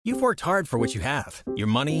You've worked hard for what you have. Your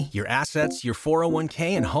money, your assets, your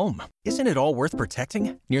 401k, and home. Isn't it all worth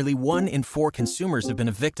protecting? Nearly 1 in 4 consumers have been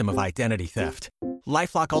a victim of identity theft.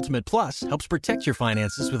 LifeLock Ultimate Plus helps protect your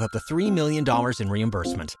finances with up to $3 million in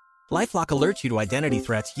reimbursement. LifeLock alerts you to identity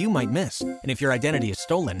threats you might miss. And if your identity is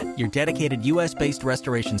stolen, your dedicated U.S.-based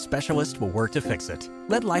restoration specialist will work to fix it.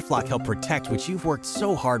 Let LifeLock help protect what you've worked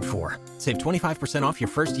so hard for. Save 25% off your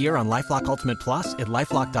first year on LifeLock Ultimate Plus at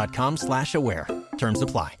LifeLock.com/aware. Terms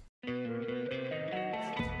apply.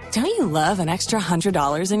 Don't you love an extra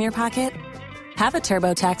 $100 in your pocket? Have a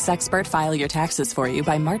TurboTax expert file your taxes for you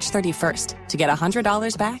by March 31st to get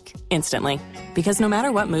 $100 back instantly. Because no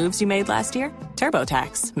matter what moves you made last year,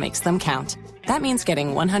 TurboTax makes them count. That means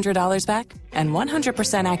getting $100 back and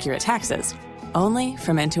 100% accurate taxes only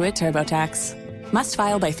from Intuit TurboTax. Must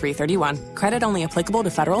file by 3/31. Credit only applicable to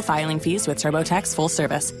federal filing fees with TurboTax full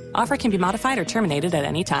service. Offer can be modified or terminated at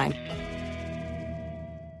any time.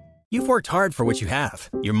 You've worked hard for what you have.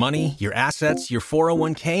 Your money, your assets, your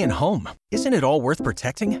 401k, and home. Isn't it all worth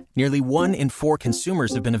protecting? Nearly 1 in 4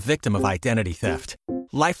 consumers have been a victim of identity theft.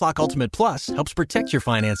 LifeLock Ultimate Plus helps protect your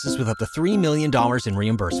finances with up to $3 million in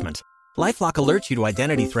reimbursement. LifeLock alerts you to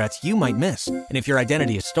identity threats you might miss. And if your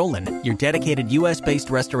identity is stolen, your dedicated U.S.-based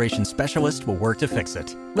restoration specialist will work to fix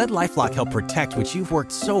it. Let LifeLock help protect what you've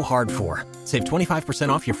worked so hard for. Save 25%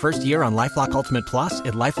 off your first year on LifeLock Ultimate Plus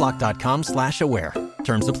at LifeLock.com/aware.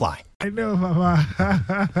 Terms apply. I know,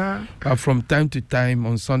 Papa. But from time to time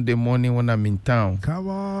on Sunday morning when I'm in town, come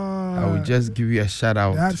on, I will just give you a shout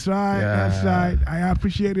out. That's right. Yeah. That's right. I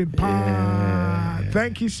appreciate it, Pa. Yeah.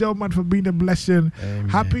 Thank you so much for being a blessing. Amen.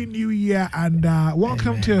 Happy New Year and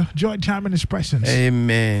welcome to Joy Time and Expressions.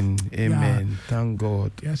 Amen. Amen. Yeah. Thank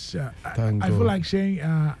God. Yes, sir. Thank I God. feel like saying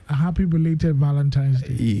a happy belated Valentine's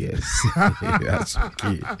Day. Yes, that's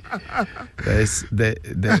okay.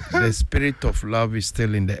 The spirit of love is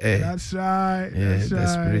still in the air. That's right. Yeah, that's the right.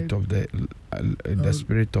 spirit of the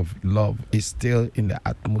spirit of love is still in the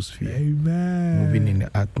atmosphere. Amen. Moving in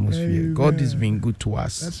the atmosphere. Amen. God is being good to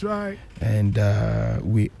us. That's right. And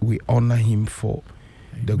we honor Him for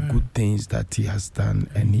the good things that He has done,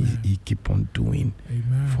 and He keep on doing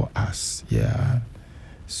for us. Yeah. Amen.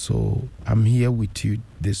 So I'm here with you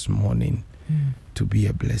this morning to be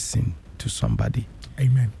a blessing to somebody.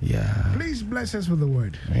 Amen. Yeah. Please bless us with the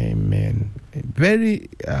word. Amen. Very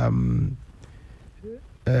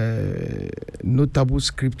notable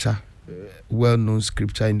scripture, well-known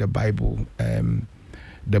scripture in the Bible,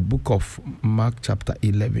 the book of Mark chapter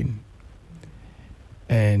 11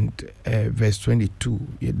 and verse 22.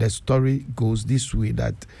 The story goes this way,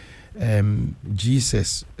 that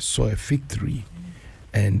Jesus saw a fig tree,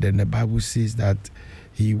 and then the Bible says that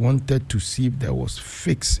he wanted to see if there was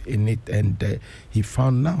figs in it, and he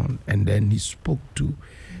found none. And then he spoke to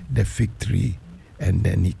the fig tree, and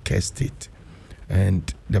then he cursed it.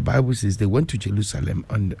 And the Bible says they went to Jerusalem,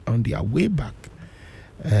 and on their way back,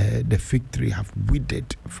 the fig tree have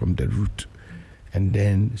withered from the root. And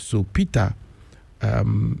then so Peter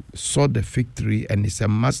saw the fig tree, and he said,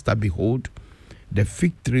 Master, behold, the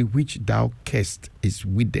fig tree which thou cursed is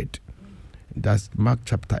withered. That's Mark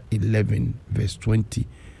chapter 11, verse 20.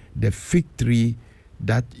 The fig tree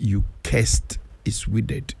that you cursed is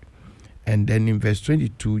withered. And then in verse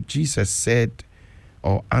 22, Jesus said,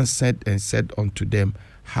 or answered and said unto them,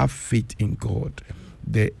 have faith in God.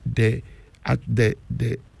 The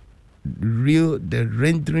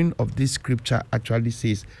rendering of this scripture actually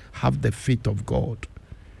says, have the faith of God.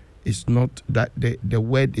 It's not that the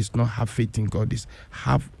word is not have faith in God, it's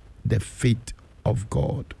have the faith of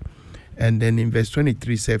God. And then in verse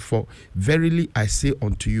 23 said, for verily I say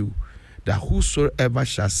unto you, that whosoever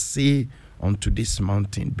shall say unto this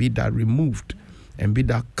mountain, be thou removed, and be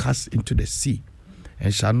thou cast into the sea,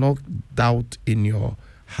 and shall not doubt in your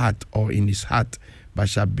heart or in his heart, but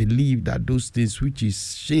shall believe that those things which he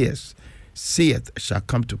saith shall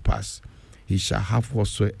come to pass, he shall have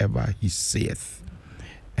whatsoever he saith.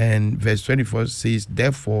 And verse 24 says,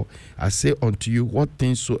 therefore I say unto you, what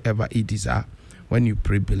things soever it desire, when you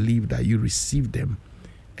pray, believe that you receive them,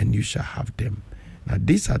 and you shall have them. Now,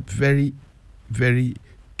 these are very, very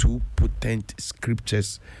two potent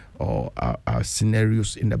scriptures or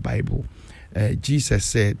scenarios in the Bible. Jesus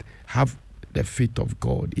said, have the faith of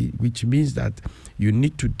God, which means that you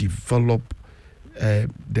need to develop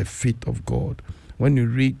the faith of God. When you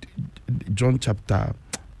read Romans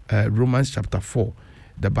chapter 4,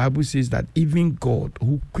 the Bible says that even God,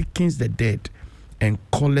 who quickens the dead and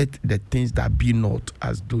calleth the things that be not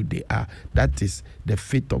as though they are. That is the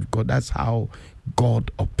faith of God. That's how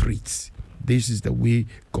God operates. This is the way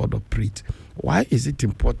God operates. Why is it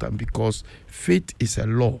important? Because faith is a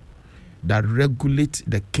law. that regulate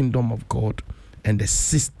the kingdom of God and the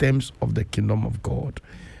systems of the kingdom of God.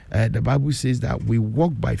 The Bible says that we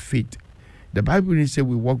walk by faith. The Bible didn't say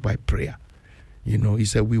we walk by prayer. He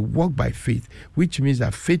said we walk by faith, which means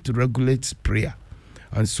that faith regulates prayer.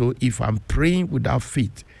 And so if I'm praying without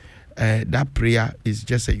faith, that prayer is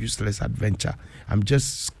just a useless adventure. I'm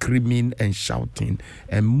just screaming and shouting.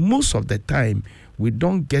 And most of the time, we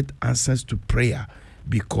don't get answers to prayer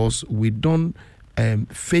because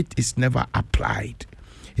faith is never applied.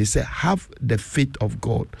 He said, have the faith of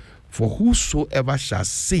God. For whosoever shall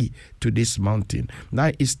say to this mountain.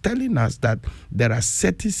 Now, it's telling us that there are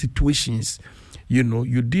certain situations, you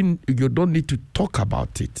don't need to talk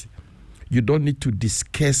about it. You don't need to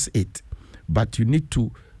discuss it, but you need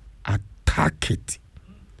to attack it.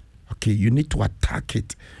 Okay, you need to attack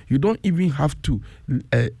it. You don't even have to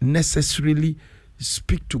necessarily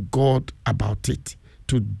speak to God about it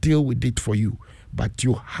to deal with it for you, but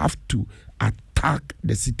you have to attack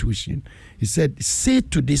the situation. He said, say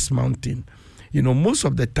to this mountain. Most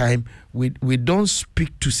of the time we don't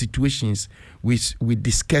speak to situations, we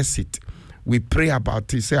discuss it. We pray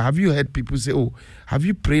about it. Say, have you heard people say, oh, have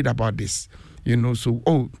you prayed about this?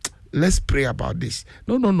 Let's pray about this.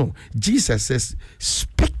 No. Jesus says,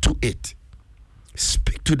 speak to it.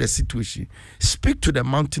 Speak to the situation. Speak to the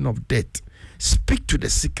mountain of death. Speak to the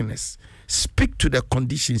sickness. Speak to the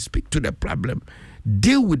condition. Speak to the problem.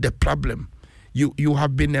 Deal with the problem. You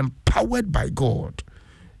have been empowered by God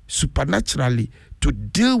supernaturally to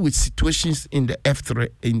deal with situations in the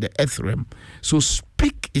earth realm. So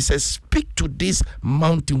speak. It says, speak to this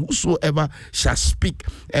mountain, whosoever shall speak.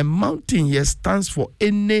 And mountain here stands for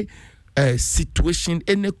any situation,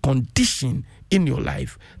 any condition in your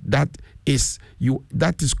life that is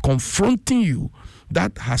confronting you,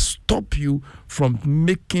 that has stopped you from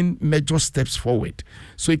making major steps forward.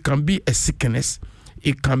 So it can be a sickness.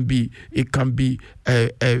 It can be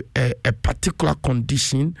a particular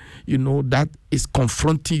condition, that is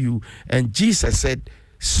confronting you. And Jesus said,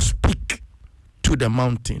 speak to the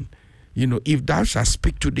mountain. If thou shalt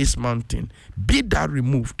speak to this mountain, be thou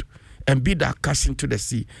removed and be thou cast into the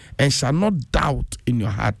sea, and shall not doubt in your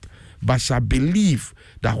heart, but shall believe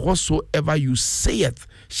that whatsoever you saith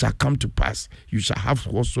shall come to pass. You shall have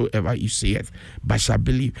whatsoever you saith, but shall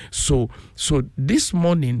believe. So this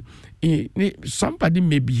morning, somebody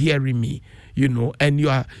may be hearing me, and you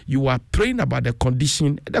are praying about the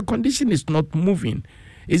condition. The condition is not moving.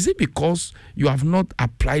 Is it because you have not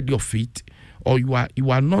applied your faith, or you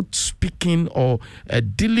are not speaking or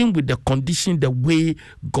dealing with the condition the way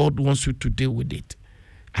God wants you to deal with it?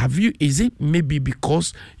 Is it maybe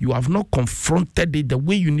because you have not confronted it the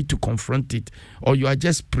way you need to confront it, or you are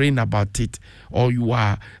just praying about it, or you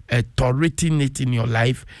are tolerating it in your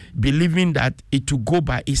life, believing that it will go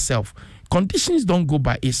by itself? Conditions don't go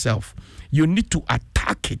by itself. You need to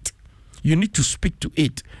attack it. You need to speak to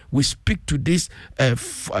it. We speak to this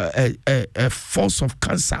force of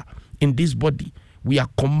cancer in this body. We are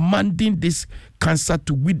commanding this cancer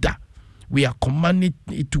to wither. We are commanding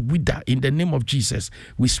it to wither in the name of Jesus.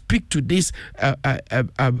 We speak to this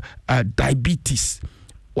diabetes.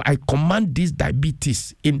 I command this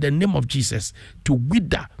diabetes in the name of Jesus to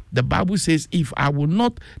wither. The Bible says, if I will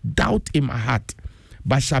not doubt in my heart,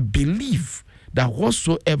 but shall believe that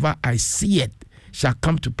whatsoever I see it shall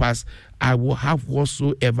come to pass, I will have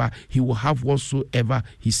whatsoever, he will have whatsoever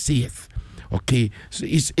he saith. Okay, so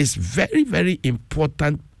it's very, very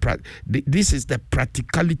important. This is the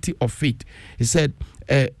practicality of faith. He said,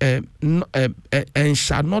 and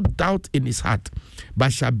shall not doubt in his heart,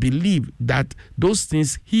 but shall believe that those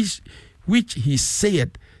things which he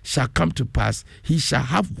said shall come to pass. He shall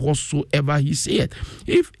have whatsoever he said.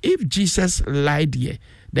 If Jesus lied here,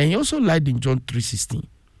 then he also lied in John 3:16.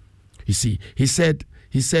 You see, he said,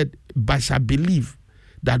 but shall believe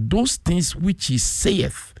that those things which he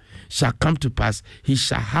saith shall come to pass. He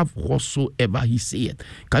shall have whatsoever he saith.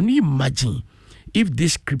 Can you imagine if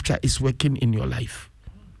this scripture is working in your life?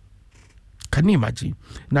 Can you imagine?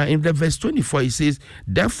 Now in the verse 24 it says,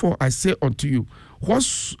 therefore I say unto you,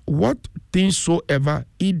 what things soever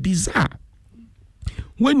ye desire,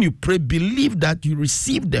 when you pray, believe that you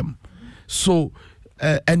receive them, so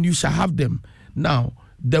and you shall have them. Now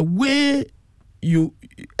the way you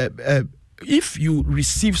if you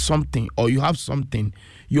receive something or you have something,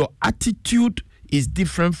 your attitude is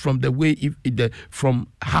different from the way if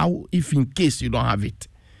in case you don't have it.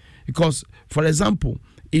 Because, for example,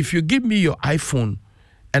 if you give me your iPhone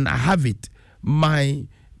and I have it, the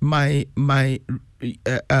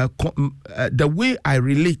way I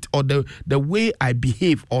relate or the way I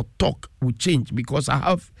behave or talk will change because I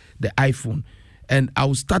have the iPhone, and I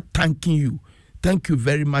will start thanking you. Thank you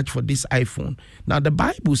very much for this iPhone. Now, the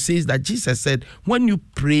Bible says that Jesus said, when you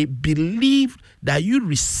pray, believe that you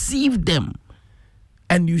receive them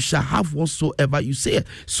and you shall have whatsoever you say.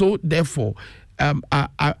 So, therefore,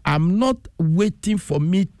 I'm not waiting for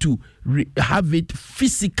me to have it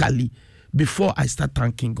physically before I start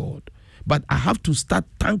thanking God. But I have to start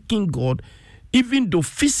thanking God, even though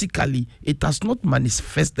physically it has not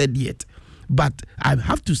manifested yet. But I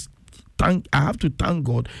have to thank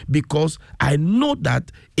God, because I know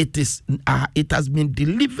that it has been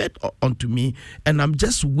delivered unto me, and I'm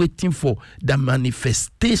just waiting for the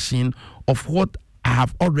manifestation of what I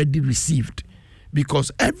have already received.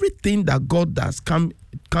 Because everything that God does come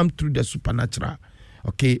through the supernatural.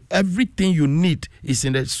 Okay, everything you need is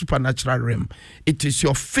in the supernatural realm. It is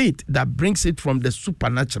your faith that brings it from the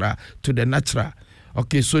supernatural to the natural.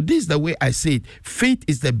 Okay, so this is the way I say it. Faith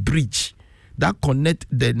is the bridge that connects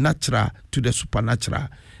the natural to the supernatural.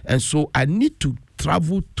 And so I need to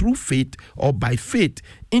travel through faith or by faith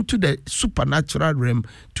into the supernatural realm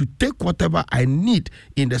to take whatever I need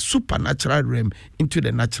in the supernatural realm into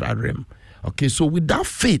the natural realm. Okay, so without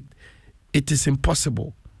faith, it is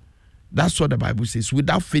impossible. That's what the Bible says.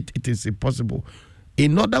 Without faith, it is impossible.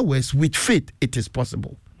 In other words, with faith, it is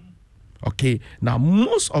possible. Okay, now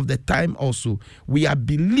most of the time also, we are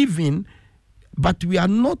believing, but we are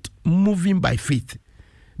not moving by faith.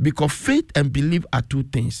 Because faith and belief are two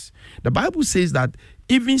things. The Bible says that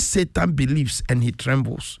even Satan believes and he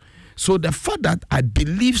trembles. So the fact that I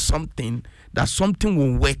believe something, that something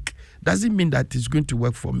will work, doesn't mean that it's going to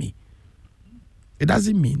work for me. It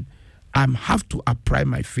doesn't mean I have to apply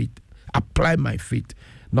my faith.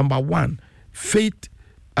 Number one, faith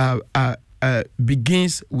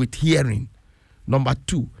begins with hearing. Number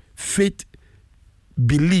two, faith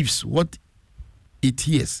believes what it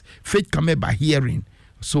hears. Faith comes by hearing.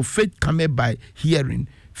 So faith comes by hearing.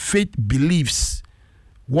 Faith believes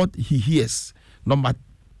what he hears. Number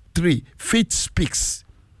three, faith speaks.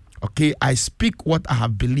 Okay, I speak what I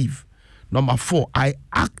have believed. Number four, I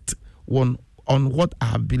act on what I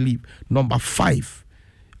have believed. Number five,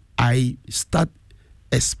 I start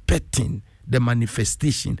expecting the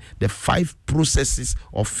manifestation, the 5 processes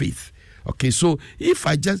of faith. Okay, so if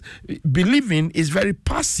I just believing is very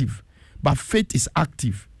passive, but faith is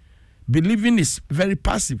active. Believing is very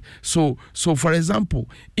passive. So for example,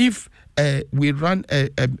 if we run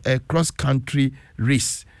a cross-country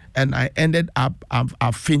race and I ended up,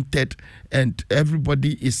 I've fainted, and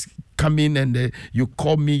everybody is coming and you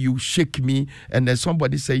call me, you shake me, and then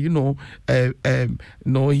somebody say, no,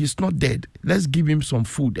 he's not dead. Let's give him some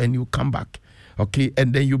food, and you come back. Okay,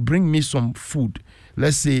 and then you bring me some food.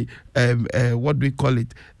 Let's say, what do we call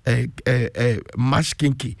it? Mashed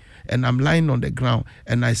kinky. And I'm lying on the ground,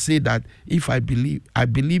 and I say that I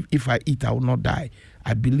believe if I eat, I will not die.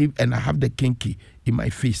 I believe, and I have the kinky in my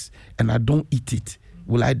face, and I don't eat it.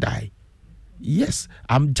 Will I die? Yes,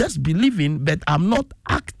 I'm just believing, but I'm not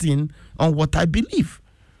acting on what I believe.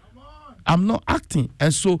 I'm not acting.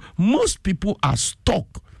 And so most people are stuck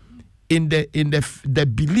in the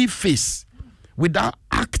belief phase without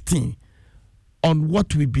acting on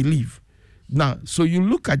what we believe. Now, so you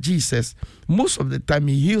look at Jesus, most of the time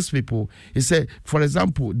he heals people. He said, for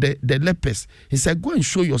example, the lepers, he said, go and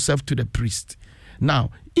show yourself to the priest.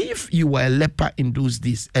 Now, if you were a leper in those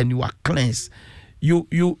days and you are cleansed,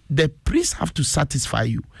 the priests have to satisfy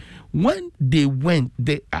you. When they went,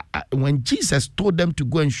 when Jesus told them to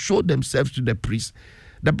go and show themselves to the priest,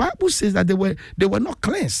 the Bible says that they were not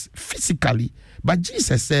cleansed physically, but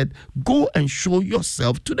Jesus said, go and show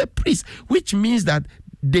yourself to the priest, which means that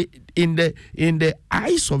in the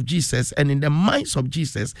eyes of Jesus and in the minds of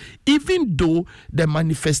Jesus, even though the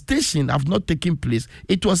manifestation have not taken place,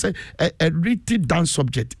 it was a written down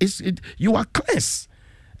subject. You are cleansed.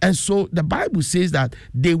 And so the Bible says that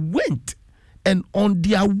they went, and on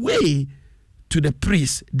their way to the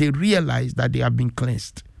priest, they realized that they have been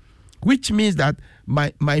cleansed. Which means that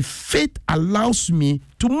my faith allows me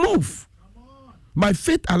to move. My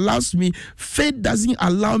faith allows me. Faith doesn't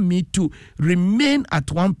allow me to remain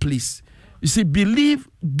at one place. You see, belief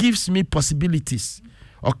gives me possibilities.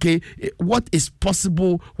 Okay, what is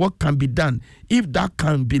possible, what can be done. If thou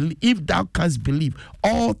canst believe,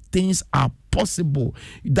 all things are possible.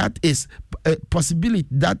 That is a possibility.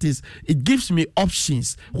 That is, it gives me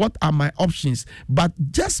options. What are my options? But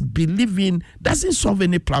just believing doesn't solve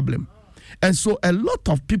any problem. And so a lot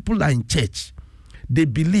of people are in church. They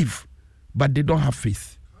believe, but they don't have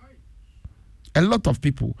faith. A lot of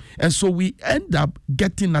people. And so we end up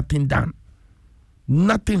getting nothing done.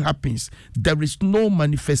 nothing happens. There is no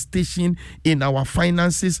manifestation in our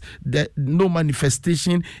finances, no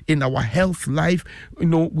manifestation in our health life.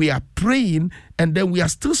 We are praying and then we are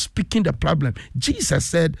still speaking the problem. Jesus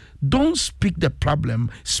said, don't speak the problem,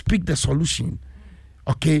 speak the solution.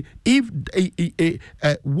 Okay,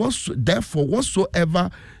 therefore, whatsoever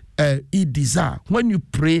you desire, when you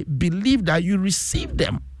pray, believe that you receive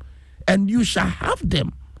them and you shall have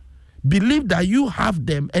them. Believe that you have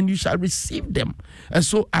them and you shall receive them. And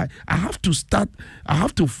so I have to start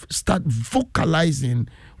vocalizing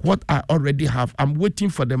what I already have. I'm waiting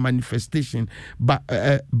for the manifestation. But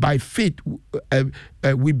by faith,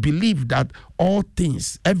 we believe that all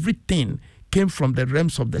things, everything came from the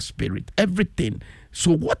realms of the spirit. Everything.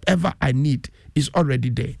 So whatever I need is already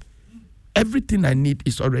there. Everything I need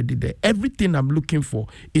is already there. Everything I'm looking for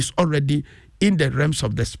is already in the realms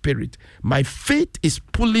of the spirit. My faith is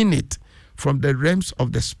pulling it from the realms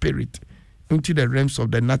of the spirit into the realms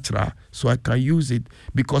of the natural, so I can use it.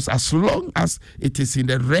 Because as long as it is in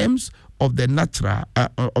the realms of the natural,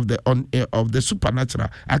 of the supernatural,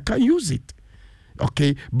 I can use it.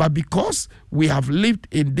 Okay, but because we have lived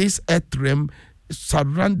in this earth realm,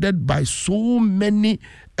 surrounded by so many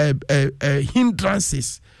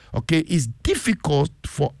hindrances, okay, it's difficult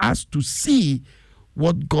for us to see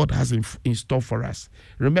what God has in store for us.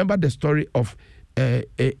 Remember the story of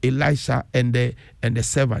Elisha and the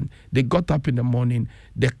servant. They got up in the morning.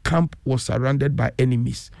 The camp was surrounded by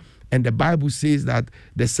enemies, and the Bible says that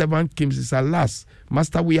the servant came and said, "Alas,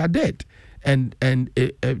 Master, we are dead." And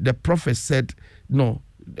the prophet said, "No,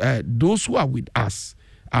 those who are with us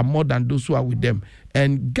are more than those who are with them."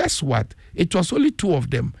 And guess what? It was only two of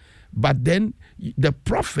them, but then the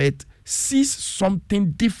prophet sees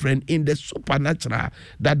something different in the supernatural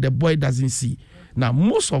that the boy doesn't see. Now,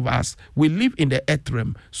 most of us, we live in the earth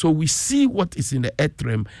realm, so we see what is in the earth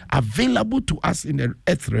realm available to us in the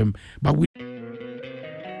earth realm, but we...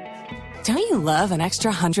 Don't you love an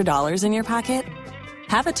extra $100 in your pocket?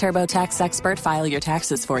 Have a TurboTax expert file your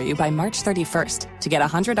taxes for you by March 31st to get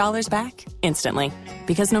 $100 back instantly.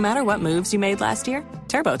 Because no matter what moves you made last year,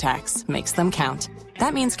 TurboTax makes them count.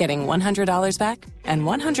 That means getting $100 back and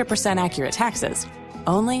 100% accurate taxes,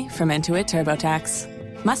 only from Intuit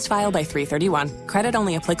TurboTax. Must file by 3/31. Credit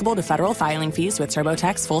only applicable to federal filing fees with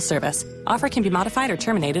TurboTax full service. Offer can be modified or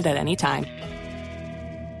terminated at any time.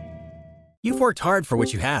 You've worked hard for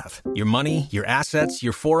what you have. Your money, your assets,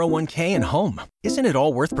 your 401k, and home. Isn't it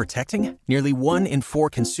all worth protecting? Nearly 1 in 4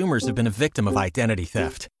 consumers have been a victim of identity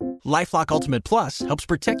theft. LifeLock Ultimate Plus helps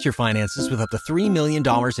protect your finances with up to $3 million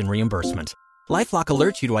in reimbursement. LifeLock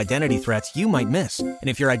alerts you to identity threats you might miss. And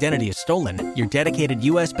if your identity is stolen, your dedicated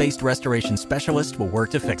U.S.-based restoration specialist will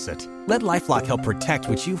work to fix it. Let LifeLock help protect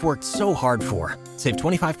what you've worked so hard for. Save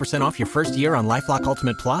 25% off your first year on LifeLock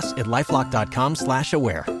Ultimate Plus at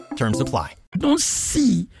LifeLock.com/aware. Terms apply. Don't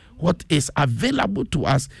see what is available to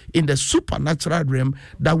us in the supernatural realm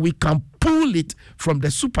that we can pull it from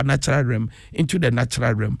the supernatural realm into the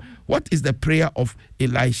natural realm. What is the prayer of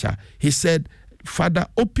Elisha? He said, "Father,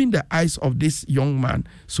 open the eyes of this young man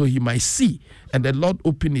so he might see." And the Lord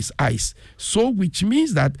opened his eyes. So, which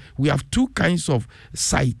means that we have two kinds of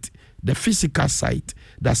sight. The physical sight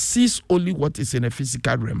that sees only what is in the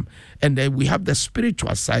physical realm. And then we have the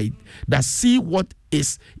spiritual sight that see what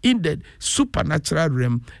is in the supernatural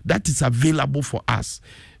realm that is available for us.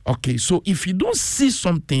 Okay, so if you don't see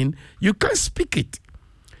something, you can't speak it.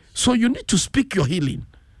 So you need to speak your healing.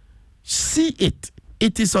 See it.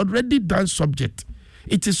 It is already done subject.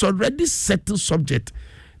 It is already settled subject.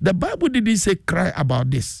 The Bible didn't say cry about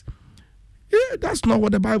this. Yeah, that's not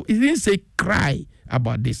what the Bible... It didn't say cry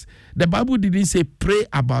about this. The Bible didn't say pray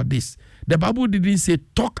about this. The Bible didn't say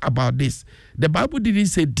talk about this. The Bible didn't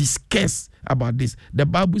say discuss about this. The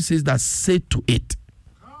Bible says that say to it.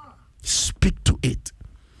 Speak to it.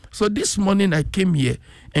 So this morning I came here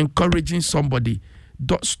encouraging somebody.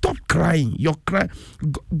 Don't stop crying. Your cry,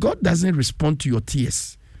 God doesn't respond to your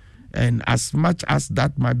tears. And as much as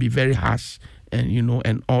that might be very harsh and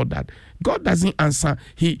and all that, God doesn't answer.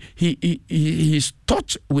 He's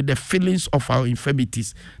touched with the feelings of our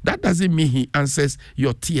infirmities. That doesn't mean he answers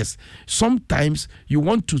your tears. Sometimes you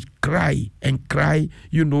want to cry and cry,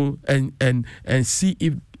 and see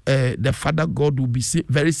if the Father God will be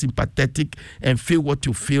very sympathetic and feel what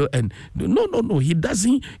you feel. And no, he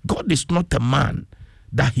doesn't. God is not a man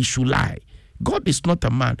that he should lie. God is not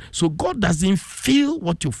a man. So God doesn't feel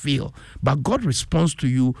what you feel, but God responds to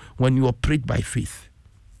you when you operate by faith.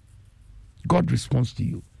 God responds to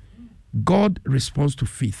you. God responds to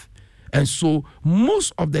faith. And so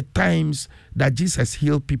most of the times that Jesus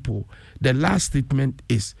healed people, the last statement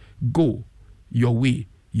is, go your way,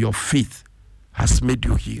 your faith has made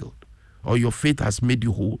you healed, or your faith has made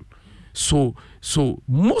you whole. So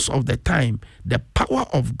most of the time, the power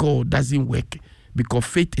of God doesn't work because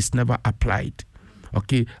faith is never applied.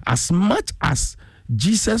 Okay, as much as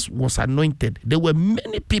Jesus was anointed, there were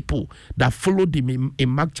many people that followed him in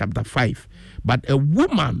Mark chapter 5. But a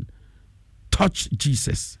woman touched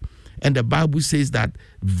Jesus. And the Bible says that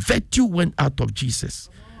virtue went out of Jesus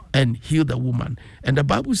and healed the woman. And the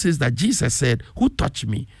Bible says that Jesus said, "Who touched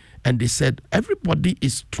me?" And they said, "Everybody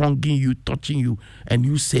is thronging you, touching you." And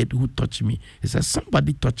you said, "Who touched me?" He said,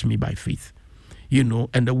 "Somebody touched me by faith."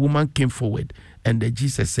 And the woman came forward, and then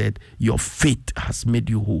Jesus said, "Your faith has made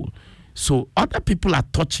you whole." So other people are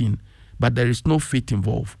touching, but there is no faith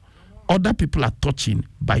involved. Other people are touching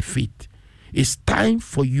by faith. It's time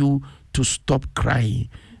for you to stop crying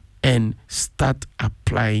and start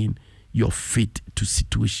applying your faith to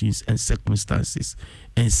situations and circumstances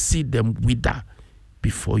and see them wither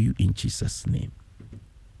before you in Jesus' name.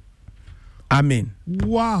 Amen.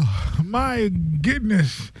 Wow, my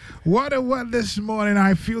goodness. What a word this morning.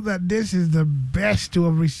 I feel that this is the best to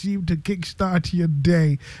have received to kickstart your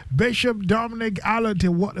day. Bishop Dominic Allotte,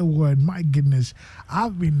 what a word. My goodness.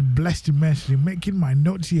 I've been blessed immensely making my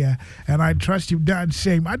notes here, and I trust you've done the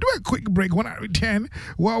same. I do a quick break. When I return,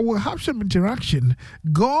 we'll have some interaction.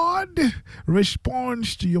 God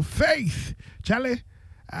responds to your faith. Charlie,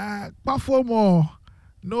 perform more.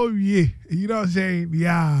 No, you know what I'm saying?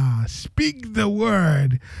 Yeah, speak the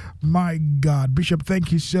word. My God. Bishop,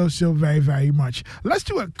 thank you so very, very much. Let's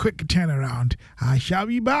do a quick turnaround. I shall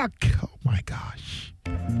be back. Oh, my gosh.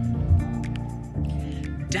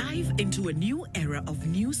 Dive into a new era of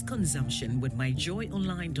news consumption with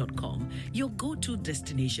myjoyonline.com, your go-to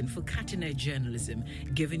destination for cutting-edge journalism,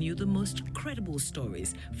 giving you the most credible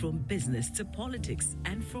stories from business to politics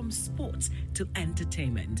and from sports to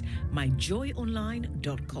entertainment.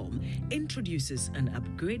 Myjoyonline.com introduces an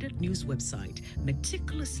upgraded news website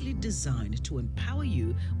meticulously designed to empower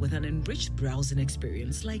you with an enriched browsing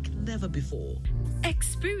experience like never before.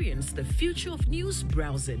 Experience the future of news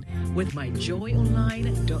browsing with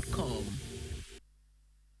myjoyonline.com.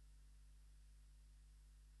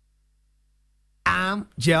 I'm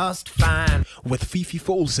just fine with Fifi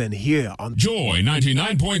Folsen here on Joy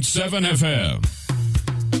 99.7 FM.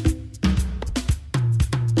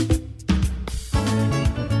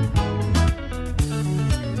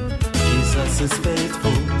 Jesus is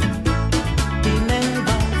faithful. He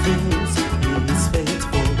never fails. He is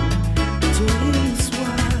faithful to his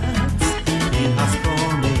words. He has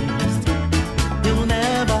promised he'll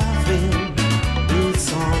never fail. He's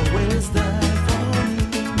always there for me.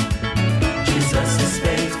 Jesus is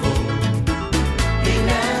faithful. He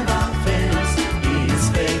never fails. He is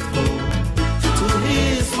faithful to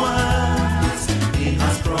his words. He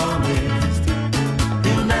has promised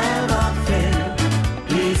he'll never fail.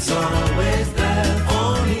 He's always there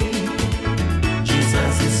for me.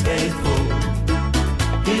 Jesus is faithful.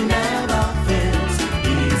 He never fails.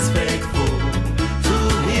 He is faithful to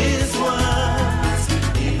his words.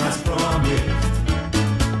 He has promised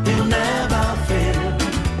he'll never fail.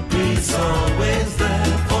 He's always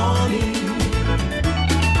there for me.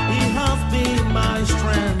 He has been my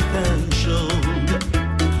strength and shield,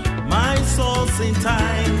 my source in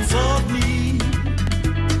times of need,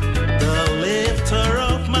 the lifter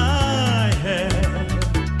of my head.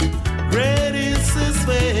 Great is his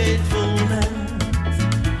faithfulness.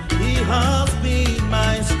 He has been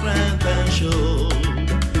my strength and shield,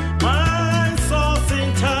 my source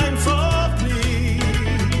in times of need,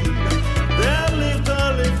 the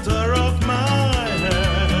lifter of my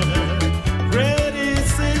head. Great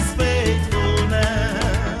is his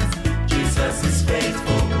faithfulness. Jesus is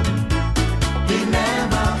faithful. He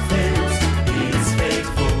never fails. He is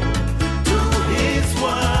faithful to his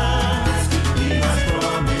words. He has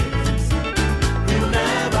promised he'll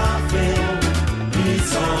never fail.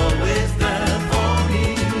 He's always there for me.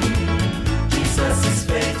 Jesus is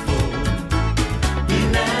faithful. He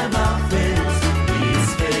never fails. He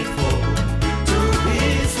is faithful to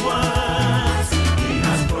his words. He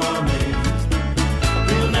has promised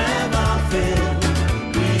he'll never fail.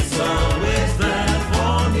 He's always there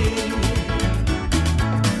for me.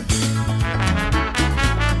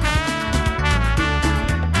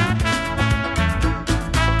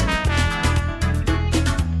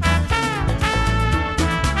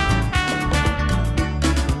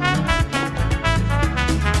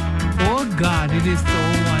 Oh God, it is so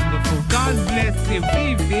wonderful. God bless you,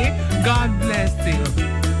 Fifi. God bless you.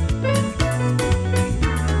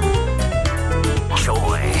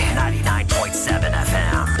 Joy 99.7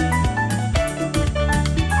 FM.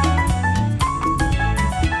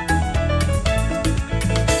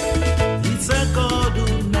 It's a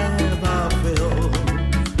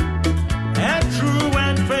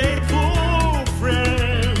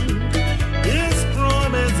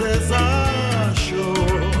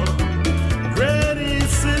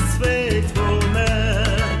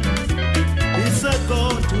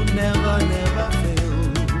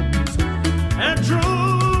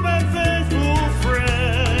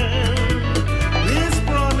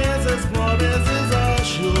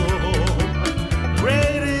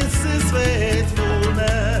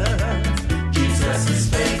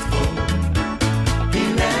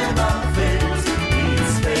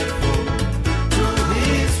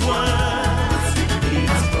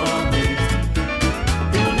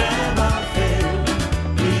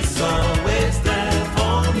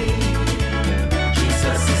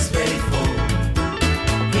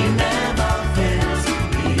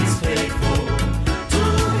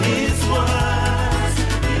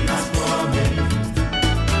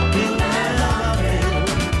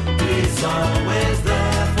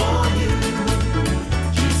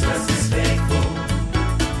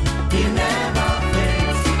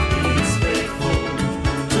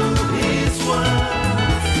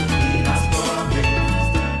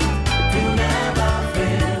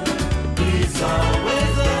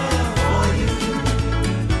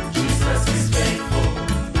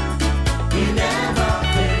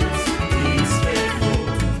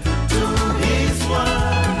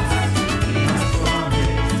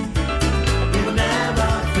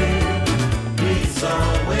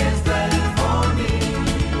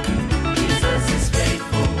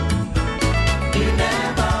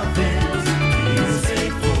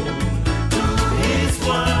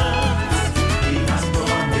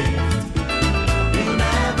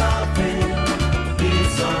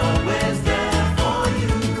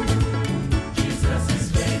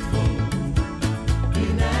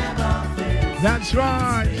That's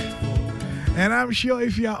right. And I'm sure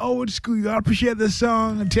if you're old school, you appreciate the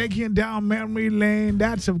song Taking Down Memory Lane.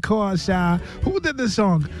 That's, of course, who did the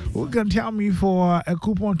song? Who can tell me for a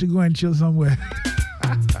coupon to go and chill somewhere?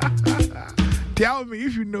 Tell me.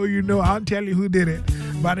 If you know, you know. I'll tell you who did it.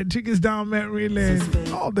 But it took us down memory lane.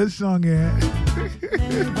 Oh, this song, yeah.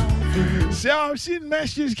 So I've seen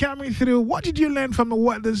messages coming through. What did you learn from the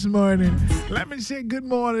word this morning? Let me say good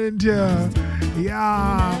morning to,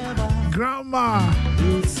 Grandma.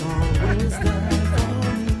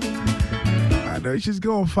 I know she's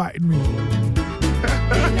going to fight me.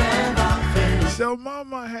 So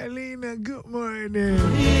Mama Helena, good morning.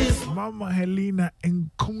 Mama Helena in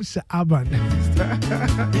Kumsa Aban.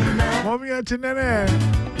 Mommy Antonella,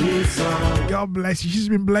 God bless you. She's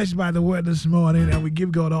been blessed by the word this morning, and we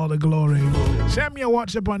give God all the glory. Send me a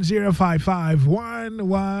WhatsApp on 055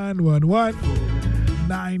 1111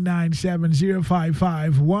 997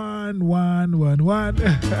 055 1111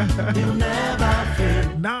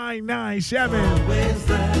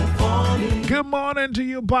 997. Good morning to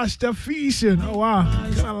you, Pastor Feason. Oh wow,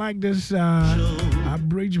 kind of like this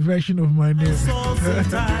abridged version of my name.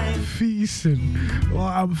 Feason. Well,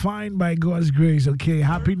 I'm fine by God's grace. Okay,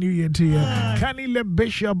 Happy New Year to you. Can you let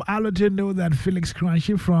Bishop Allerton know that Felix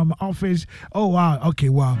Crunchy from office? Oh wow, okay,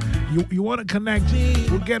 wow. You want to connect?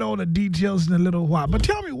 We'll get all the details in a little while. But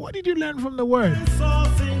tell me, what did you learn from the word? Some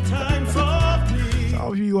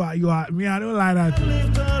of you are me. I don't like that.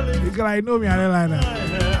 Because I know me, I don't like that.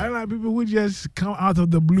 I don't like people who just come out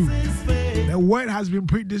of the blue. The word has been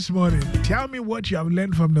preached this morning. Tell me what you have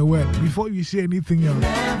learned from the word before you say anything else.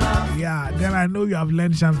 Yeah, then I know you have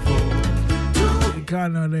learned something. You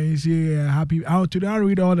can't then say happy. Today I'll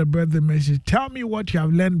read all the birthday messages. Tell me what you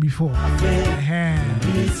have learned before.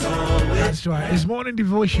 That's right. It's morning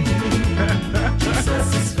devotion.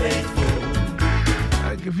 Jesus is faithful.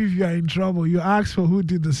 Like if you are in trouble, you ask for who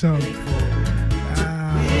did the song.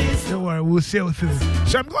 Don't worry, we'll sail through.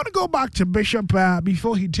 So I'm going to go back to Bishop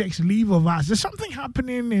before he takes leave of us. There's something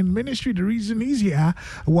happening in ministry. The reason he's here,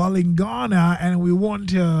 while in Ghana, and we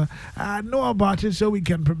want to know about it so we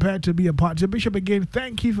can prepare to be a part. So Bishop, again,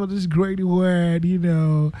 thank you for this great word. You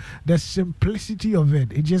know, the simplicity of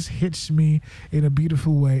it. It just hits me in a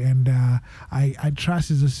beautiful way. And I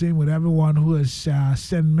trust it's the same with everyone who has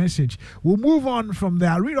sent message. We'll move on from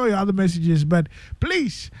there. I'll read all your other messages, but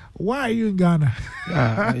please, why are you in Ghana?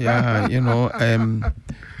 You know,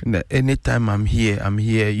 anytime I'm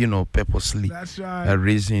here, you know, purposely. That's right. A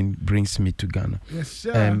reason brings me to Ghana. Yes,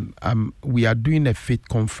 sir. We are doing a faith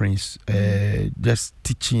conference, just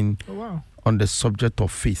teaching on the subject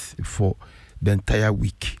of faith for the entire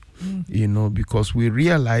week. You know, because we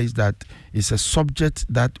realize that it's a subject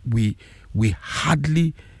that we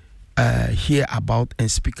hardly hear about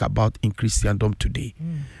and speak about in Christendom today.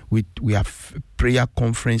 We have prayer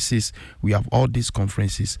conferences, we have all these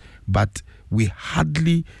conferences, but we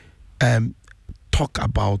hardly talk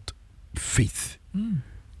about faith,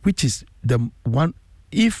 which is the one,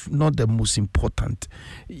 if not the most important.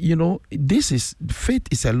 You know, faith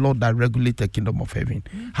is a law that regulates the kingdom of heaven.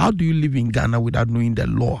 How do you live in Ghana without knowing the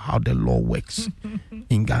law, how the law works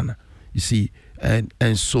in Ghana? You see,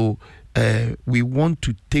 and so we want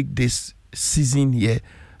to take this season here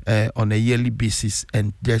on a yearly basis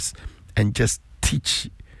and just teach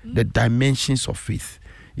the dimensions of faith.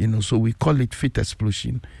 You know, so we call it Faith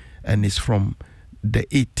Explosion, and it's from the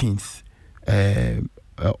 18th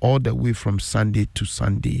all the way from Sunday to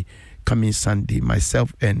Sunday. Coming Sunday,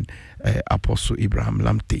 myself and Apostle Abraham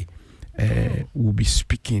Lamte will be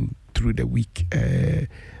speaking through the week.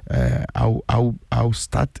 I'll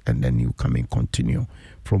start, and then you come and continue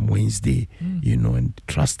from Wednesday, you know, and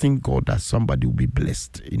trusting God that somebody will be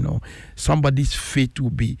blessed, you know. Somebody's faith will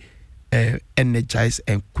be energized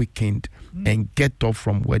and quickened and get off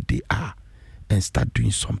from where they are and start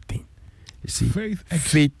doing something. You see, faith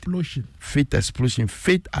explosion. Faith explosion.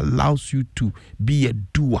 Faith allows you to be a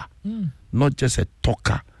doer, not just a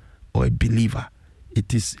talker or a believer.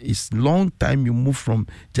 It's long time you move from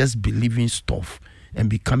just believing stuff and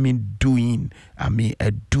becoming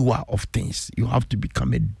a doer of things. You have to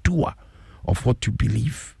become a doer of what you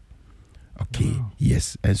believe. Okay,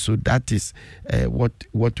 yes, and so that is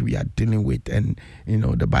what we are dealing with. And you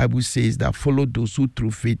know, the Bible says that follow those who through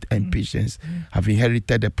faith and patience have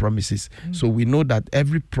inherited the promises. So we know that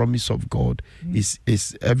every promise of God is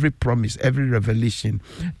every promise, every revelation,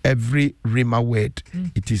 every rhema word,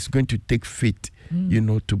 it is going to take faith, you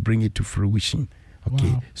know, to bring it to fruition.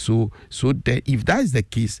 Okay, Wow. so that if that is the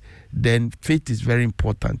case, then faith is very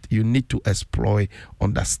important. You need to explore,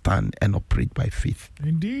 understand, and operate by faith.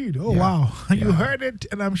 Indeed. Oh, Yeah. wow. You Yeah. heard it,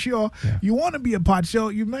 and I'm sure Yeah. you want to be a part. So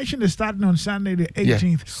you mentioned it's starting on Sunday the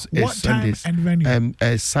 18th. Yeah, What time Sundays. and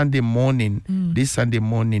venue? Sunday morning. This Sunday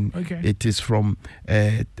morning, Okay. it is from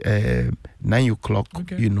 9 o'clock,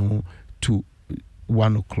 Okay. to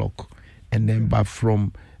 1 o'clock. And then, but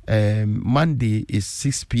from Monday is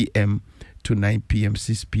 6 p.m. to 9 p.m.,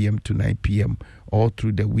 6 p.m. to 9 p.m. all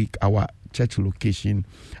through the week. Our church location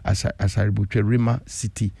as Rima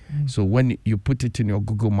City. So when you put it in your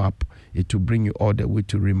Google map, it will bring you all the way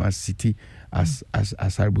to Rima City as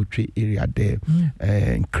Arbitre area there.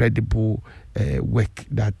 Incredible work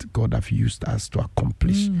that God have used us to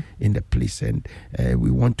accomplish in the place, and we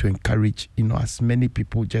want to encourage as many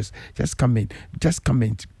people just come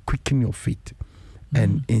and quicken your faith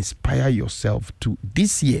and inspire yourself to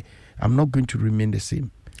this year. I'm not going to remain the same.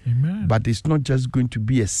 Amen. But it's not just going to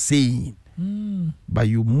be a saying, but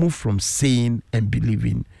you move from saying and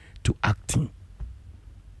believing to acting.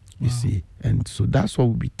 You see, and so that's what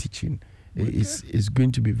we'll be teaching. It's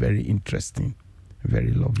going to be very interesting,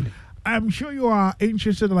 very lovely. I'm sure you are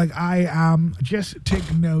interested like I am. Just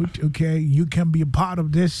take note, okay? You can be a part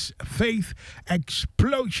of this faith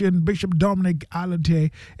explosion. Bishop Dominic Alate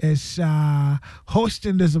is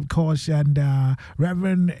hosting this, of course, and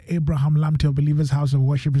Reverend Abraham Lamte, Believers House of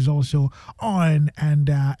Worship, is also on. And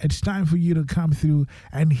it's time for you to come through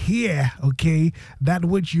and hear, okay, that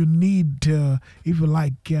which you need to, if you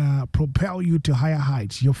like, propel you to higher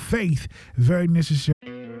heights. Your faith, very necessary.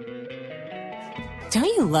 Don't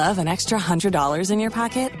you love an extra $100 in your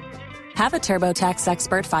pocket? Have a TurboTax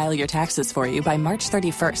expert file your taxes for you by March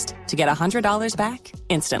 31st to get $100 back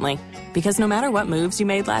instantly. Because no matter what moves you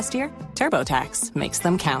made last year, TurboTax makes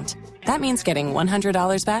them count. That means getting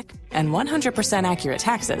 $100 back and 100% accurate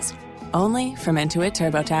taxes only from Intuit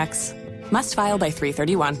TurboTax. Must file by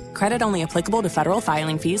 3/31. Credit only applicable to federal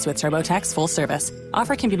filing fees with TurboTax full service.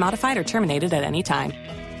 Offer can be modified or terminated at any time.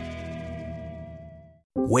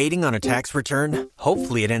 Waiting on a tax return?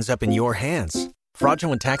 Hopefully it ends up in your hands.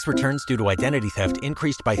 Fraudulent tax returns due to identity theft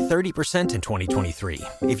increased by 30% in 2023.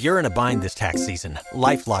 If you're in a bind this tax season,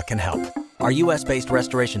 LifeLock can help. Our U.S.-based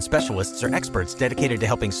restoration specialists are experts dedicated to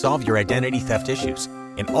helping solve your identity theft issues.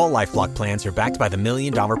 And all LifeLock plans are backed by the $1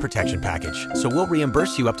 Million Protection Package. So we'll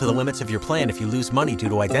reimburse you up to the limits of your plan if you lose money due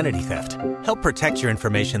to identity theft. Help protect your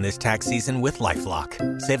information this tax season with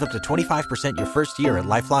LifeLock. Save up to 25% your first year at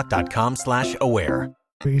LifeLock.com/aware.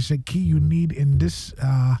 Is a key you need in this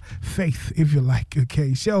faith, if you like.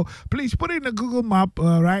 Okay, so please put it in a Google map,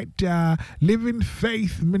 right? Living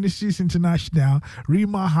Faith Ministries International,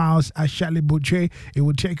 Rima House at Charlie Boucher. It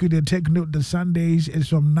will take you there. Take note, the Sundays is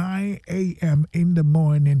from 9 a.m. in the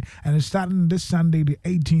morning, and it's starting this Sunday, the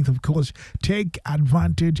 18th, of course. Take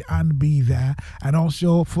advantage and be there. And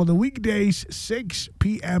also for the weekdays, 6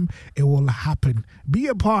 p.m., it will happen. Be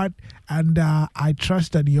a part, and I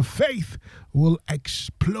trust that your faith will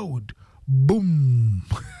explode. Boom.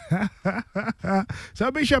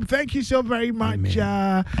 So, Bishop, thank you so very much.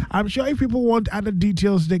 I'm sure if people want other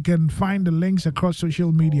details, they can find the links across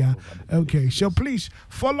social media. Okay, so please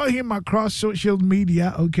follow him across social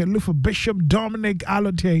media. Okay, look for Bishop Dominic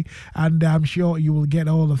Alate, and I'm sure you will get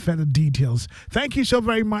all the further details. Thank you so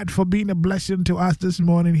very much for being a blessing to us this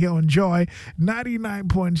morning here on Joy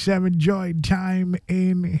 99.7 Joy Time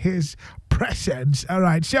in His presence. All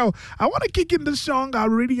right, so I want to kick in the song. I'll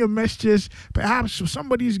read your messages. Perhaps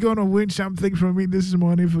somebody's going to win something from me this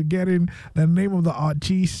morning for getting the name of the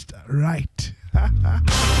artist right. Come on,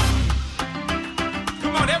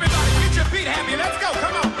 everybody, get your feet happy. Let's go.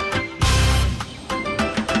 Come on.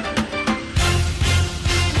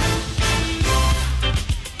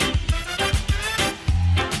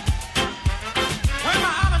 Where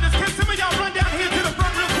my islanders? Can some of y'all run down here to the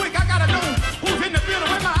front real quick? I gotta know who's in the building.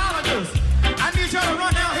 Where my islanders? I need y'all to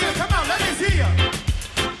run down here. Come on, let me see ya.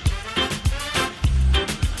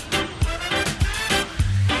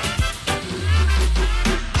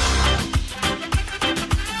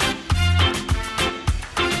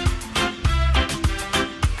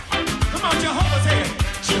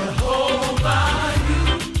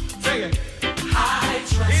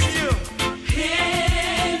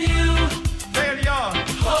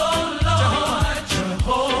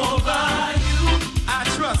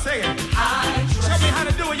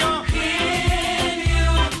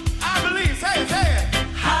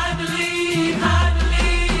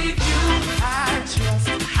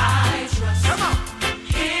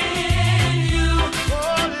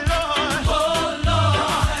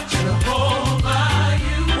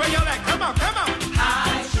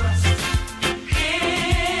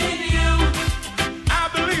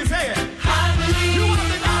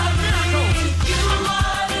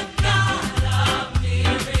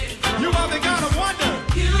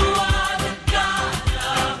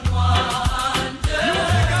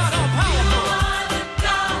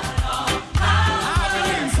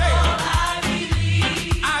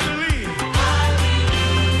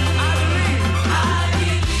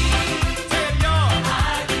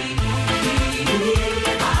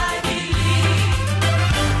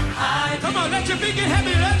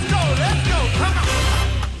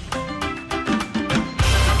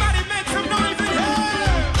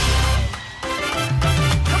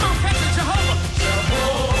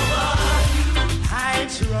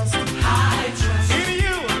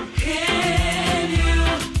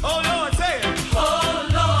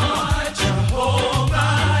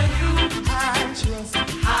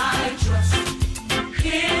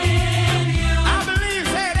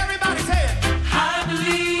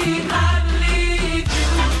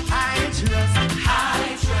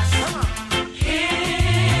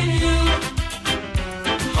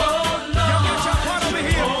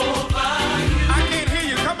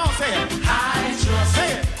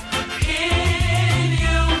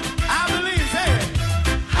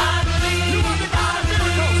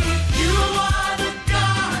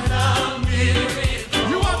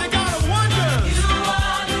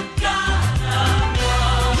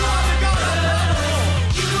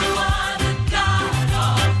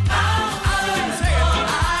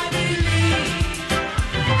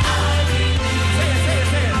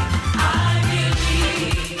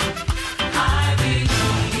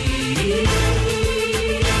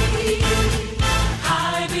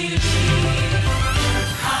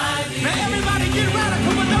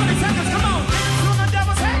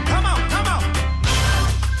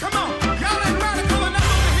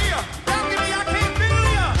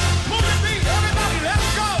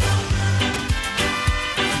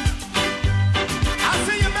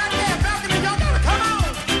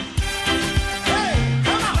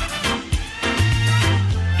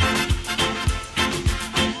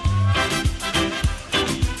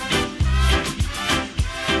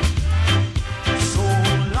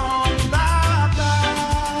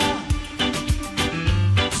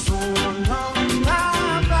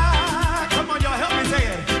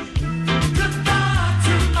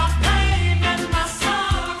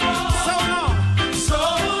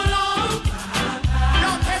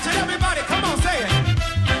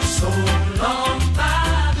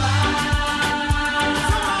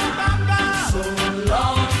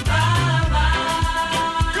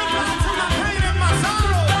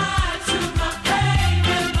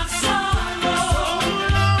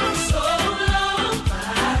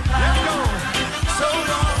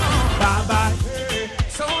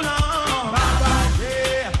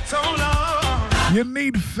 You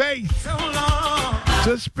need faith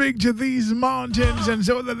to speak to these mountains and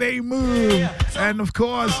so that they move. And of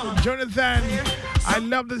course, Jonathan, I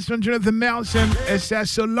love this one, Jonathan Nelson. It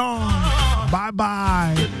says, so long,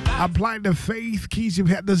 bye-bye. Apply the faith keys you've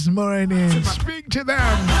had this morning. Speak to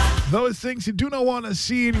them. Those things you do not want to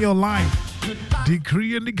see in your life.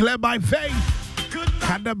 Decree and declare by faith.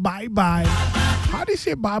 Kinda bye-bye. How do you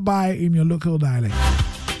say bye-bye in your local dialect?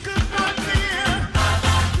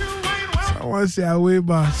 Someone say away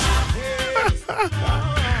bus.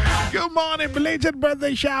 Good morning, belated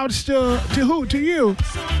birthday shouts to who? To you?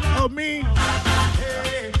 Oh, me?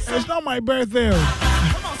 It's not my birthday.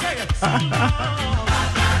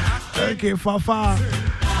 Okay, Fafa.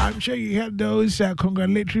 I'm sure you had those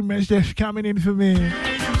congratulatory messages coming in for me.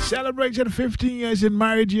 Celebrated 15 years in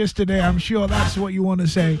marriage yesterday. I'm sure that's what you want to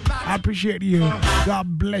say. I appreciate you.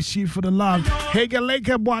 God bless you for the love. Hey,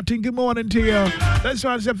 Galeka Boating, good morning to you. This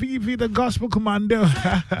one's a Fifi, the gospel commando.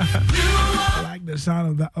 I like the sound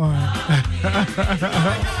of that.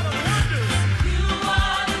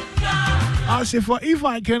 I say, for if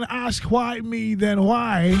I can ask why me, then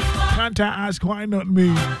why can't I ask why not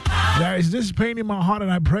me? There is this pain in my heart,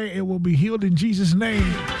 and I pray it will be healed in Jesus'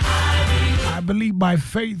 name. I believe by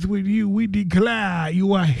faith with you, we declare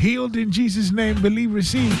you are healed in Jesus' name. Believe,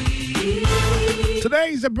 receive. Today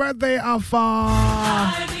is the birthday of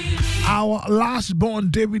our last born,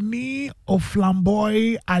 David Nee of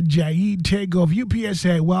Flamboy Ajayi Tego of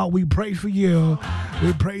UPSA. Well, we pray for you.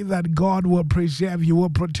 We pray that God will preserve you, will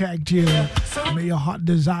protect you. May your heart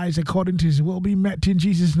desires according to his will be met in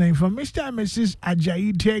Jesus' name. From Mr. and Mrs.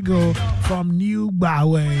 Ajayi Tego from New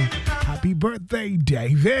Bawe. Happy birthday,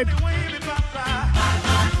 David.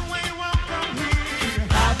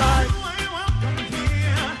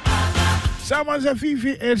 Someone said,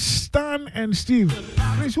 Fifi, it's Stan and Steve.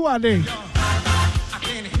 Please, who are they?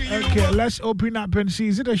 Okay, let's open up and see.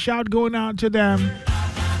 Is it a shout going out to them?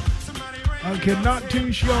 Okay, not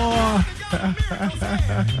too sure.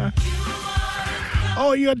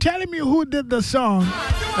 Oh, you're telling me who did the song?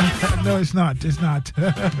 No, it's not. It's not.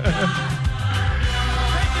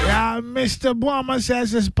 Yeah, Mr. Boama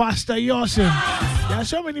says it's Pastor Yosin. There are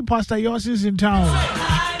so many Pastor Yosins in town.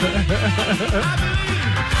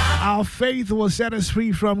 Our faith will set us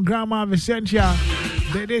free from Grandma Vicentia.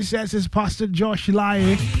 Dede says it's Pastor Josh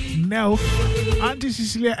Lai. No. Auntie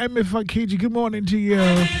Cecilia Emefa KG, good morning to you.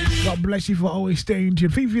 God bless you for always staying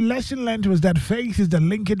tuned. Fifi, lesson learned was that faith is the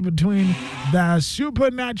linkage between the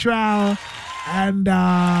supernatural and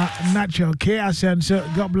natural chaos. And so,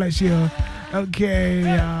 God bless you. Okay.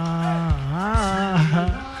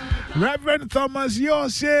 Reverend Thomas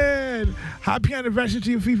Yosin, happy anniversary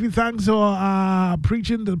to you, Fifi. Thanks for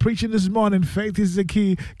preaching this morning. Faith is the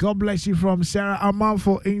key. God bless you from Sarah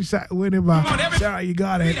Amanfo inside Winneba. Sarah, you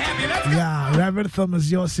got it. Yeah, Reverend Thomas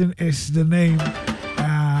Yosin is the name.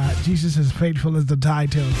 Jesus is faithful is the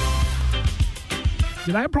title.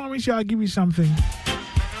 Did I promise you I'll give you something?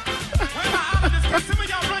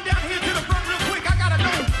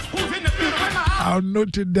 I'll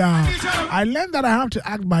note it down. I learned that I have to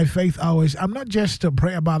act by faith always. I'm not just to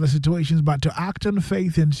pray about the situations, but to act on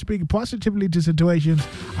faith and speak positively to situations.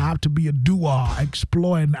 I have to be a doer,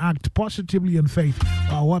 explore and act positively in faith.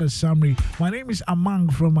 Wow, what a summary. My name is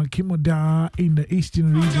Amang from Akimoda in the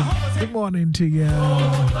Eastern region. Good morning to you.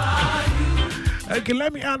 Okay,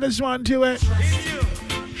 let me add this one to it.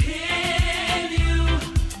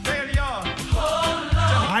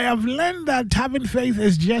 I have learned that having faith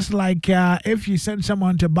is just like if you send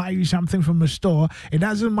someone to buy you something from a store. It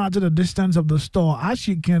doesn't matter the distance of the store. As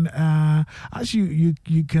you can,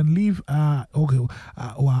 you can leave. Well,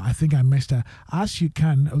 I think I messed up. As you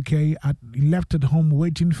can, okay, left at home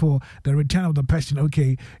waiting for the return of the person.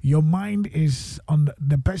 Okay, your mind is on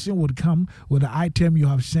the person would come with the item you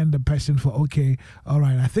have sent the person for. Okay, all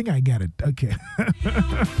right. I think I get it. Okay.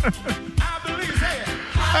 I believe it.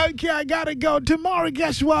 Okay, I gotta go. Tomorrow,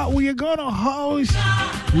 guess what? We are gonna host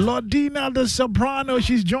Lordina the Soprano.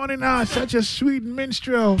 She's joining us. Such a sweet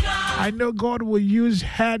minstrel. I know God will use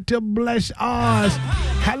her to bless us.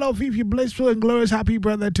 Hello, Fifi, blissful and glorious happy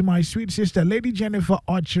birthday to my sweet sister, Lady Jennifer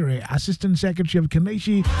Archery, Assistant Secretary of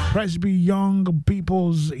Kaneshi Presby Young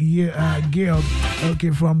People's Guild.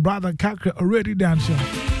 Okay, from Brother Kakra, already dancing.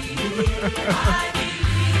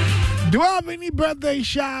 Do I have any birthday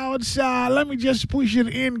shouts? Let me just push it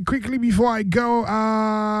in quickly before I go.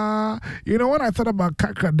 You know, when I thought about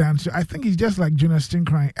Kakra Dance, I think it's just like Jonas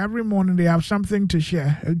Stinkrai. Every morning they have something to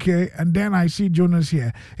share, okay? And then I see Jonas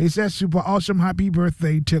here. He says, super awesome happy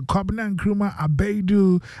birthday to Kobna Nkrumah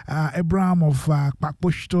Abedu Abraham of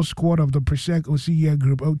Pakpushto Squad of the Presec OCA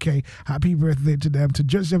Group. Okay, happy birthday to them. To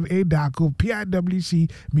Joseph A. Dako,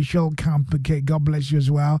 PIWC, Michelle Camp, okay, God bless you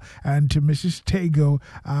as well. And to Mrs. Tego,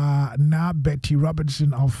 now Betty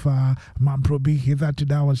Robertson of Mamprobi, hither to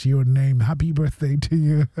that was your name. Happy birthday to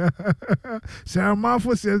you. Sarah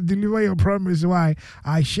Marfo says, deliver your promise. Why?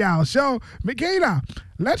 I shall. So, Michaela,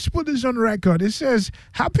 let's put this on record. It says,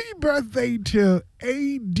 happy birthday to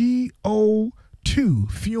ADO2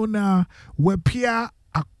 Fiona Wepia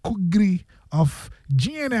Akugri of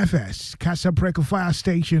GNFS, Casa Preco Fire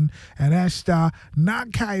Station, and Esther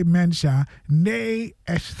Nakai Mensa, nay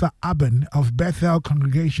Esther Aben of Bethel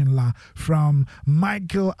Congregation La from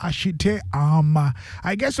Michael Ashite Alma.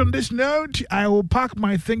 I guess on this note, I will pack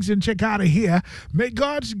my things and check out of here. May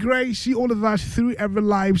God's grace see all of us through every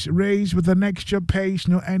life's race with an extra pace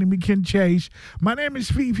no enemy can chase. My name is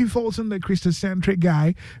Fifi Folsom, the Christocentric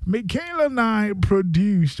guy. Michaela and I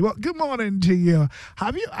produced. Well, good morning to you.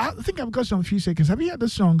 I think I've got some few seconds. Have you heard the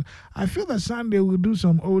song? I feel that Sunday we'll do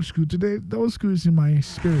some old school. Today, the old school is in my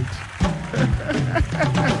spirit.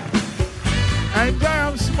 And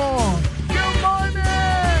I'm small. Good morning.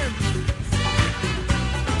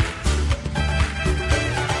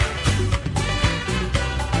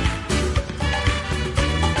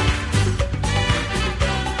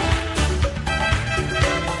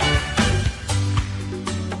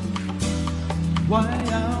 Why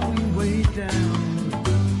are we way down?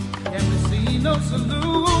 Can we see no solution?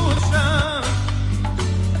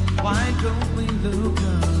 Why don't we look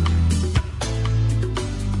up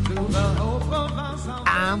to the hope of our salvation?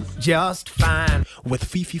 I'm just fine with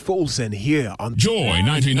Fifi Folsom here on Joy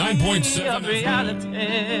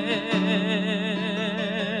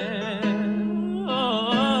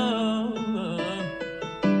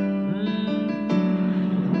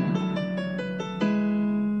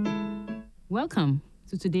Welcome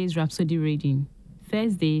to today's Rhapsody reading,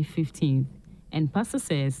 Thursday 15th, and Pastor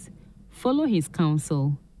says, follow his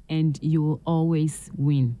counsel and you will always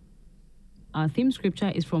win. Our theme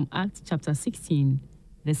scripture is from Acts chapter 16,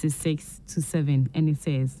 verses 6 to 7, and it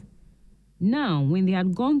says, Now when they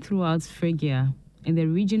had gone throughout Phrygia and the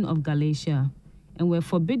region of Galatia, and were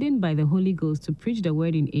forbidden by the Holy Ghost to preach the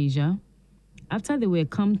word in Asia, after they were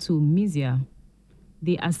come to Mysia,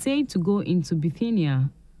 they essayed to go into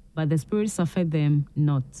Bithynia, but the Spirit suffered them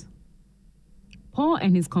not. Paul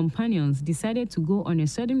and his companions decided to go on a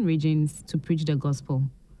certain regions to preach the gospel,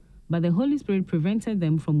 but the Holy Spirit prevented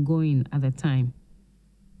them from going at the time.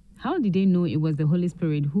 How did they know it was the Holy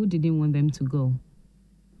Spirit who didn't want them to go?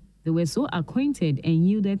 They were so acquainted and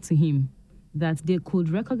yielded to him that they could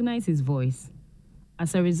recognize his voice.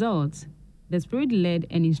 As a result, the Spirit led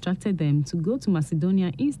and instructed them to go to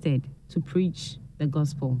Macedonia instead to preach the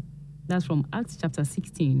gospel. That's from Acts chapter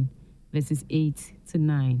 16, verses 8 to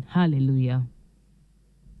 9. Hallelujah.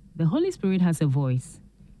 The Holy Spirit has a voice,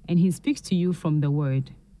 and he speaks to you from the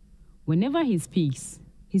word. Whenever he speaks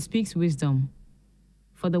wisdom.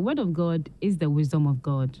 For the word of God is the wisdom of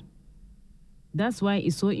God. That's why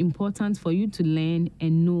it's so important for you to learn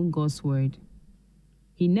and know God's word.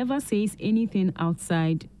 He never says anything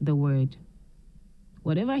outside the word.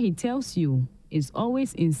 Whatever he tells you is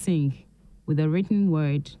always in sync with the written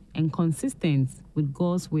word and consistent with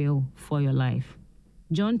God's will for your life.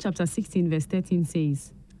 John chapter 16 verse 13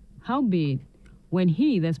 says, Howbeit, when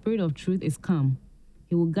he, the Spirit of truth, is come,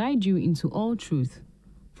 he will guide you into all truth,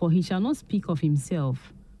 for he shall not speak of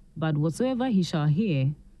himself, but whatsoever he shall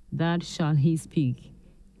hear, that shall he speak,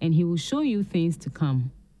 and he will show you things to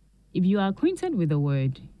come. If you are acquainted with the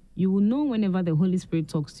word, you will know whenever the Holy Spirit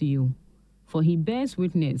talks to you, for he bears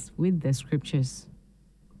witness with the scriptures.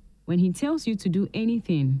 When he tells you to do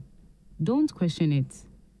anything, don't question it.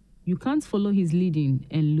 You can't follow his leading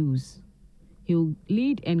and lose. He'll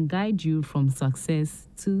lead and guide you from success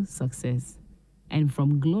to success and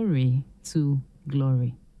from glory to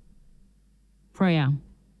glory. Prayer.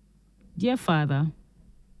 Dear Father,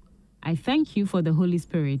 I thank you for the Holy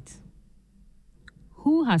Spirit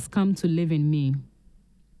who has come to live in me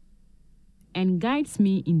and guides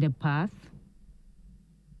me in the path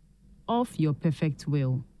of your perfect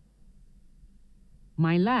will.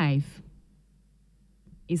 My life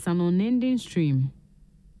is an unending stream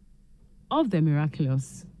of the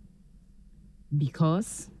miraculous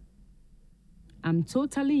because I'm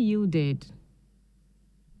totally yielded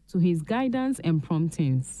to his guidance and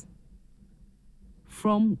promptings.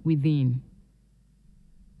 from within.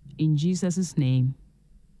 In Jesus' name,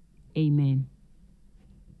 amen.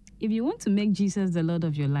 If you want to make Jesus the Lord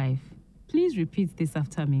of your life, please repeat this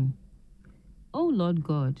after me. Oh Lord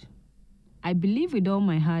God, I believe with all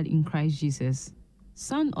my heart in Christ Jesus,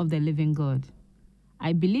 Son of the living God.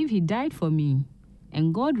 I believe he died for me,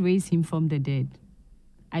 and God raised him from the dead.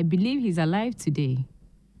 I believe he's alive today.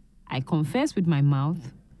 I confess with my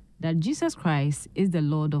mouth that Jesus Christ is the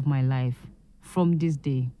Lord of my life from this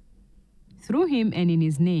day. Through him and in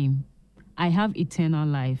his name, I have eternal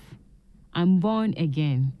life. I'm born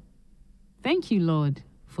again. Thank you, Lord,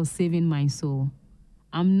 for saving my soul.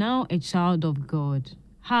 I'm now a child of God.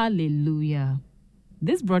 Hallelujah.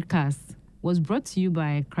 This broadcast was brought to you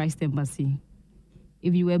by Christ Embassy.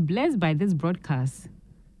 If you were blessed by this broadcast,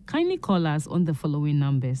 kindly call us on the following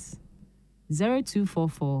numbers: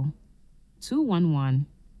 0244 211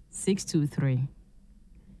 623,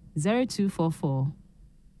 0244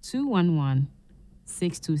 211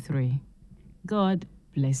 623. God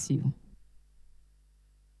bless you.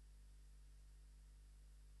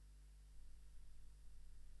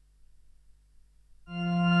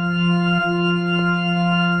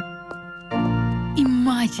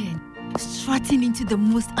 Imagine strutting into the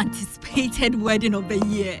most anticipated wedding of the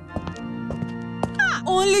year,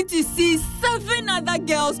 only to see 7 other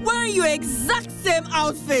girls wearing your exact same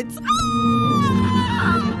outfits.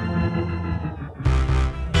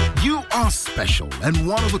 You are special and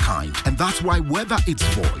one of a kind, and that's why whether it's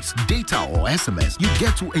voice, data, or SMS, you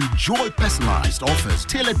get to enjoy personalized offers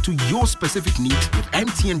tailored to your specific needs with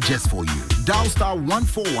MTN just for you. Dial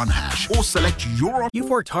 *141# or select your. You've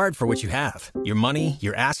worked hard for what you have: your money,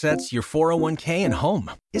 your assets, your 401k, and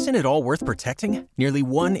home. Isn't it all worth protecting? Nearly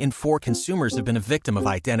 1 in 4 consumers have been a victim of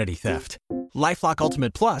identity theft. LifeLock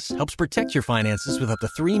Ultimate Plus helps protect your finances with up to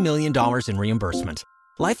 $3 million in reimbursement.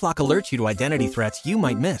 LifeLock alerts you to identity threats you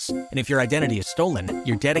might miss. And if your identity is stolen,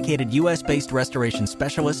 your dedicated U.S.-based restoration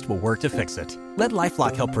specialist will work to fix it. Let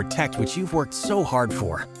LifeLock help protect what you've worked so hard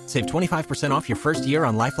for. Save 25% off your first year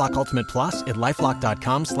on LifeLock Ultimate Plus at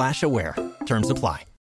LifeLock.com/aware. Terms apply.